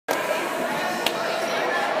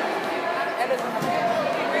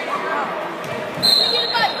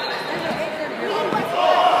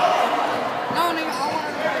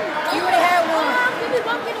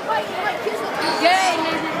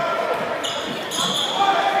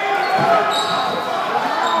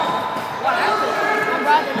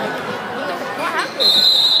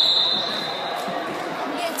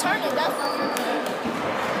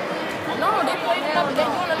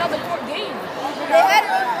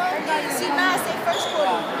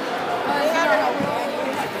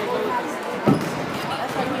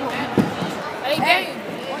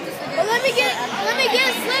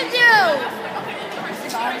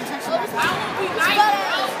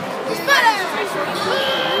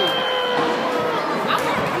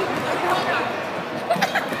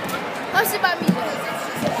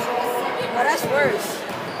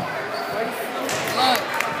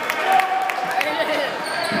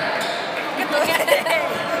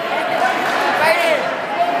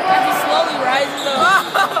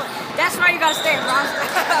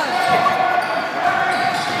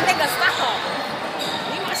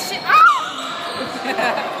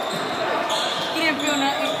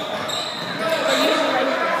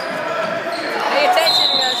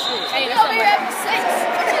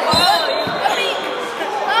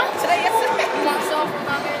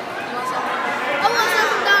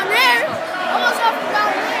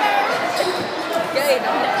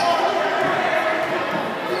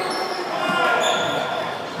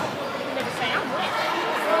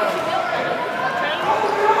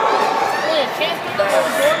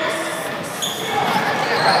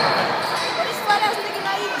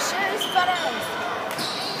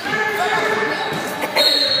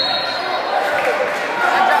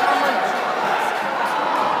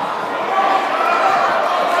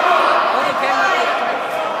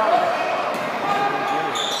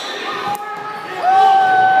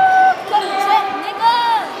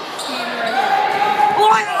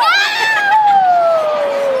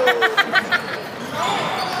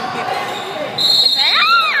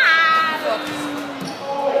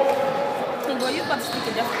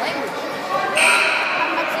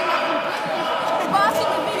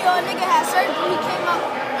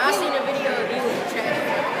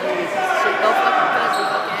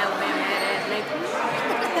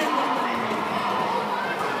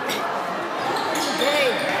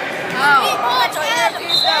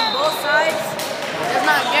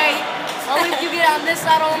On this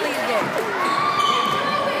side only is gay.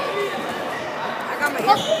 I got my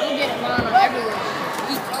ears. I'm getting mine on everywhere.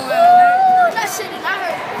 Ooh, that shit did not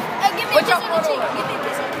hurt. Hey, give me a kiss on the cheek. Give me a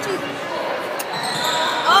kiss on the cheek.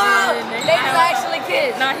 Oh, they just actually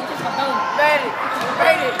kissed. Nah, he kissed my thumb.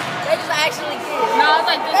 Rated. They just actually kissed. No,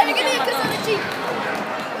 it's like this. Baby, give me a kiss on the cheek.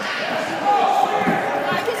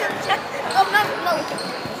 Kiss on the cheek. Oh, no.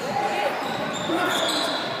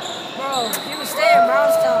 Bro, you would stay in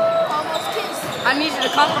Brownstown. Almost kissed. I need you to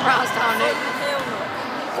come to Brownstown, Nick.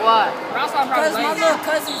 What? Brownstown probably Because my little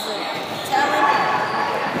cousin's there. Tell him.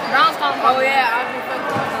 Brownstown Oh, probably. yeah, I've been fucking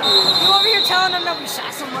with you. You over here telling them that we shot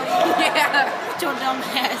somebody? Yeah. Your dumb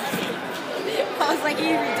ass. I was like,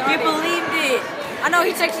 he retarded. You believed it. I know,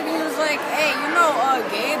 he texted me, he was like, hey, you know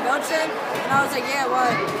Gabe Beltran? And I was like, yeah,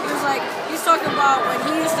 what? He was like, he's talking about when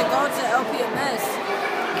he used to go to LPMS.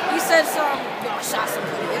 He said I shot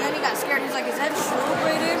somebody. And then he got scared. He's like, is that true,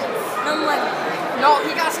 Braden? And I'm like, no,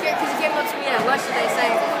 he got scared because he came up to me at lunch today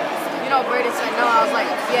saying, you know, Braden said no. I was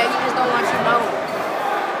like, yeah, he just don't want you to know.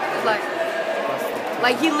 It's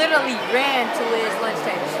like he literally ran to his lunch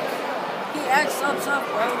table. He acts so tough,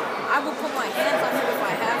 bro. I will put my hands on him if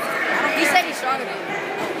I have to. He said he's stronger than you.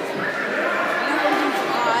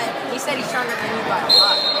 He said he's stronger than you by a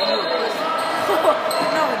lot. And you a pussy.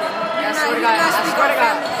 No, he didn't. I swear to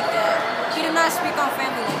God. He did not speak on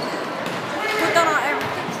family like that. Put that on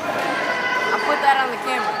everything. I put that on the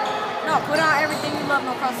camera. No, put it on everything you love,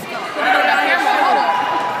 no cross the skull. Put it on the camera. Hold on.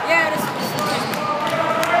 Yeah, this is.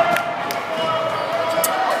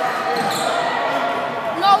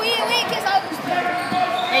 No, we ain't kiss out.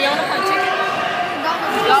 Hey, you wanna play chicken?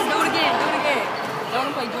 No, do it again. You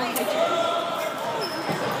wanna play chicken?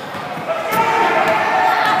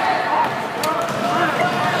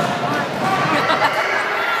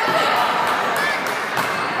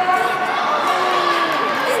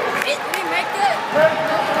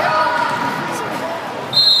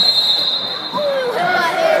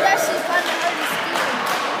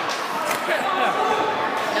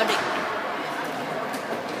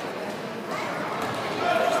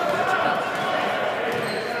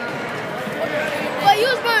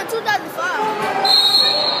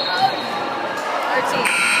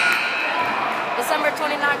 December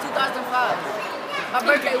 29, 2005. My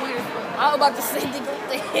birthday week. I was about to say the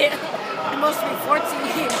birthday. It must be 14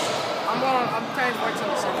 years. I'm turning 14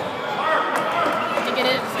 December. I think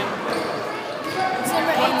it is December.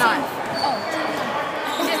 December 29. Oh.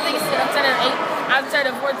 This nigga said I'm turning 8. I'm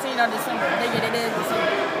turning 14 on December. Nigga, it is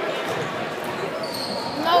December.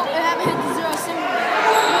 No, it haven't hit the 0 symbol.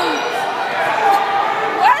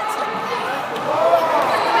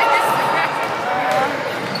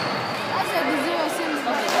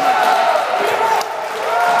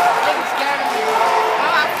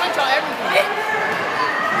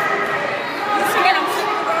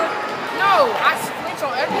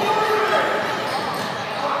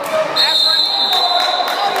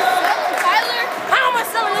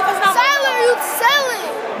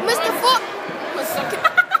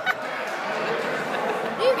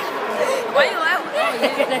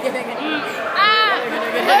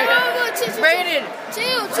 Braden!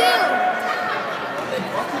 Chill.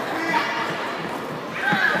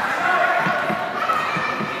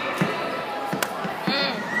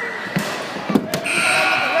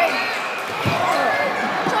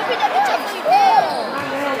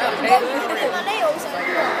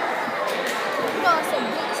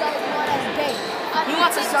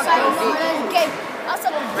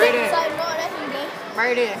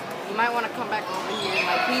 Braden, you might want to come back over here.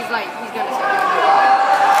 He's gonna say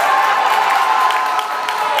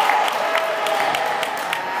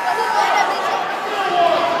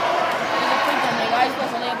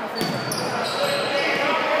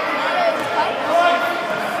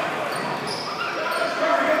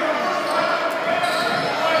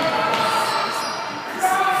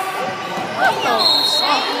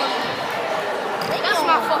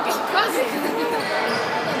That's my fucking cousin.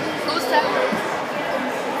 Who's that?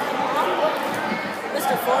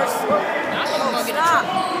 Mr. Force. I'm gonna get Stop.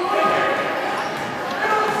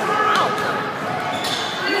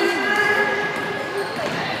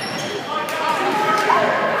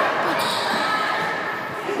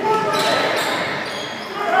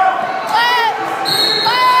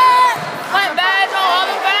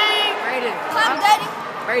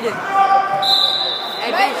 Rated.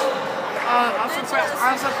 Hey, bitch.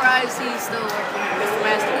 I'm surprised he's still working here, Mr.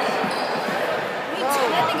 Master. Me too.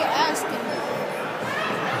 That nigga asked him.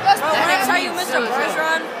 Bro, when I tell you Mr.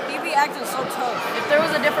 Bergeron, he be acting so tough. If there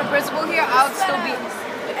was a different principal here, I would still be.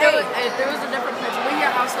 If there was a different principal here,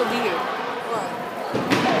 I would still be here. What?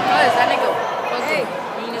 Cause that nigga. Hey,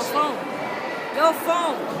 your phone. Your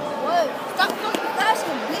phone. What? Stop fucking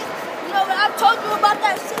flashing, bitch. You know what? I told you about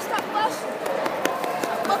that shit. Stop flashing.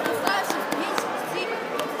 Fucking flashing, bitch. See?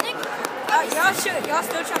 Nigga. Y'all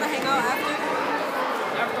still trying to hang out after?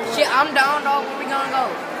 Shit, I'm down, dog. Where we gonna go?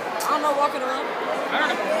 I don't know, walking around.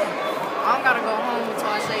 I don't gotta go home until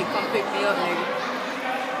I say come pick me up, nigga.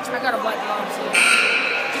 I got a black mom, so.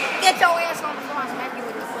 Get your ass on the floor and smack you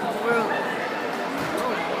with this fucking world.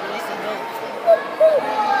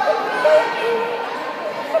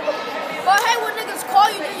 But hey, when niggas call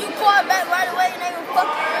you, then you call back right away and they will fuck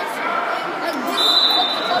your ass. Like, bitch, fuck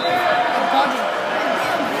the fuck your ass.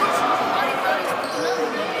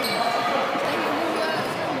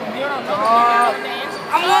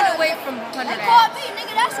 I'm on the way from 100 They called me,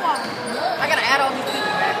 nigga, that's why. I gotta add all these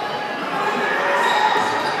people back.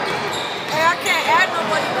 Hey, I can't add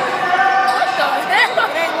nobody, bro. What the hell?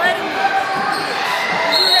 It ain't letting me.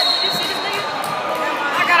 Did you see this nigga?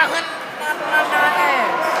 I got 199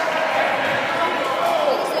 ads.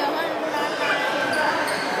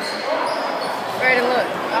 Ready to look.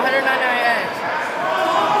 199 ads.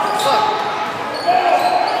 Fuck.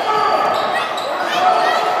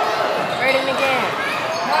 Rating again.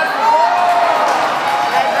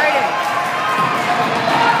 That's rating.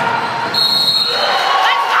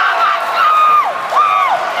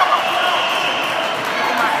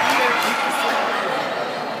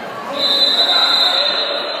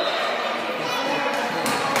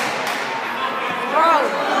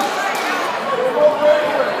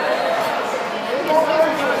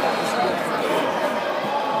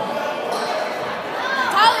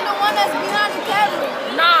 Tyler, the one that's behind the camera.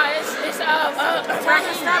 Nah, it's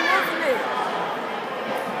Tyler, stop moving it.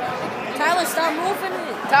 Tyler, stop moving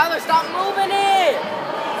it. Tyler, stop moving it.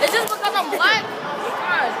 It's just because I'm black.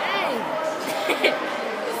 God dang.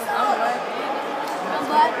 I'm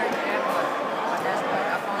black.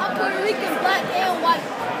 I'm Puerto Rican, black, and white.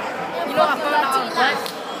 And You know I fucking found out I was black.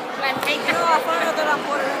 Latina. You know, I found out that I'm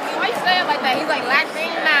Puerto Rican. Why you say it like that? He's like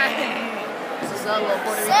Latina. This is a little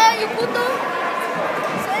Puerto Rican. Say, you puto.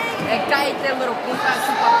 Say. Cállate, little puta,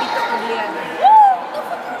 su papito culiado. The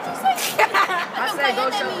fuck did you say? I said go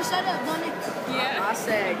show. Shut up, don't it? Yeah. I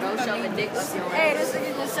said go show the dick up your Hey, ass. this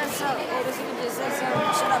nigga just said something.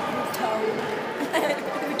 Shut up, you toe.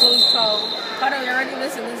 Puto. Hold on, you ready?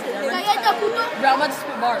 Listen. I'm ready. Cállate, puto. Bro, I'm about to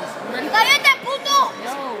spit bars. You ready? Cállate, puto.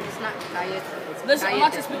 No, it's not cállate. It's Listen, I'm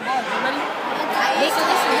about to cállate. spit bars. You ready?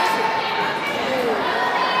 Listen.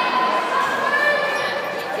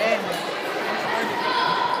 Damn.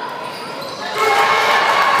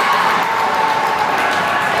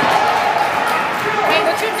 Hey,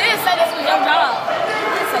 but you did say this was your job. You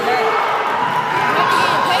did say that.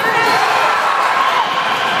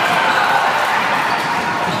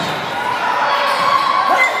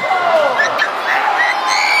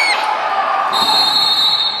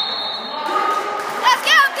 Let's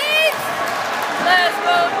go, kids. Let's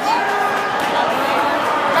go.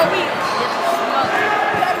 Bro, we.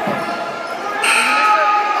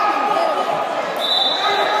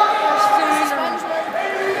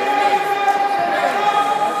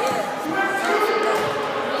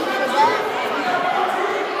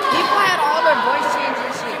 People had all their voice changes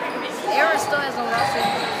and shit. Aaron still has a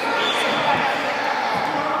Russian.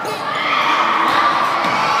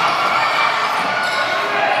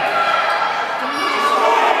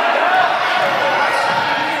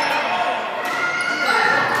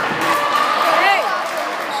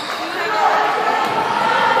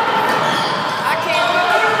 I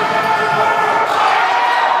can't.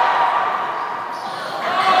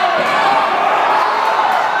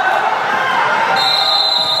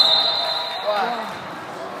 What?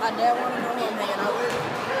 My dad want to know who I'm hanging out with.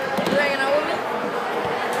 You hanging out with me?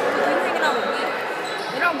 You hanging out with me?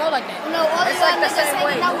 It don't go like that. No, all It's y'all like the niggas same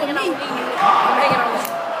way. hanging out with me. I'm hanging out with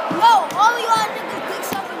you. No, all y'all niggas dick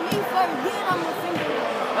sucking me first, then I'm a finger.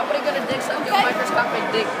 Nobody gonna dick suck your Okay. microscopic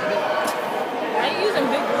dick, nigga. I ain't using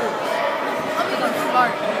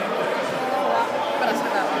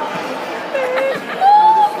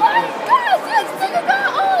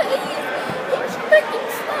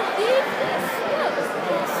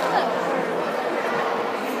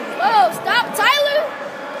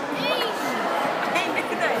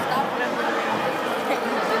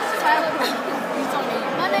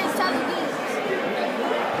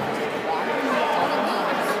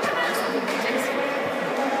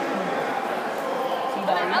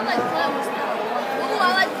like playing with stuff. Ooh, I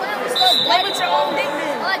like playing with stuff. Play with your own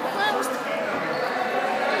nickname. I like playing with stuff.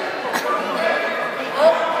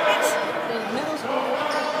 Middle school.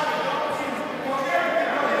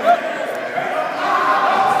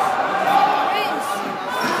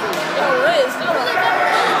 Yo, Riz, hold on.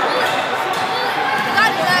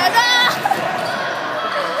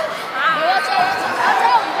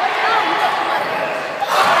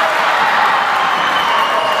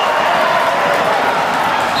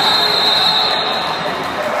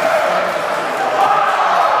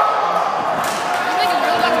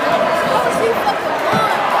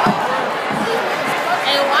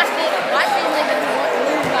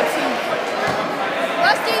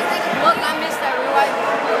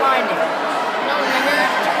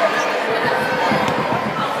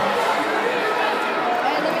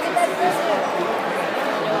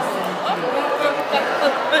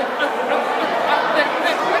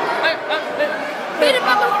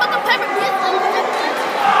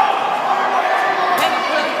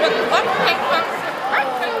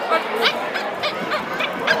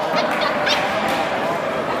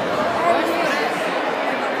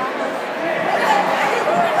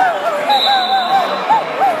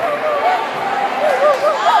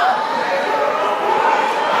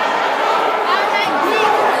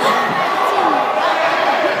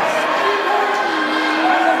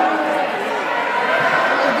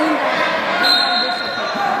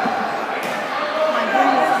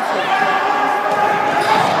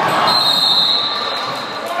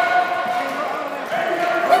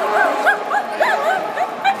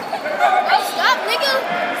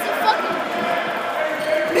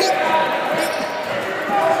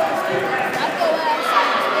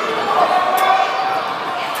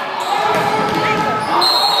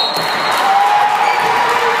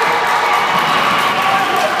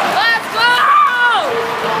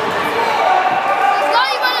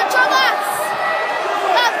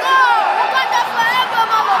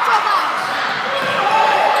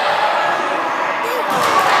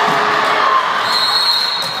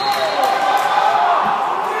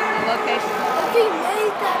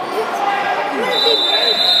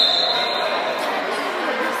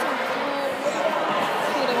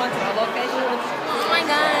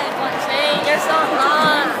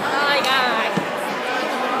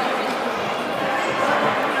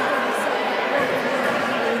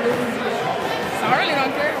 I really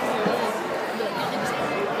don't care.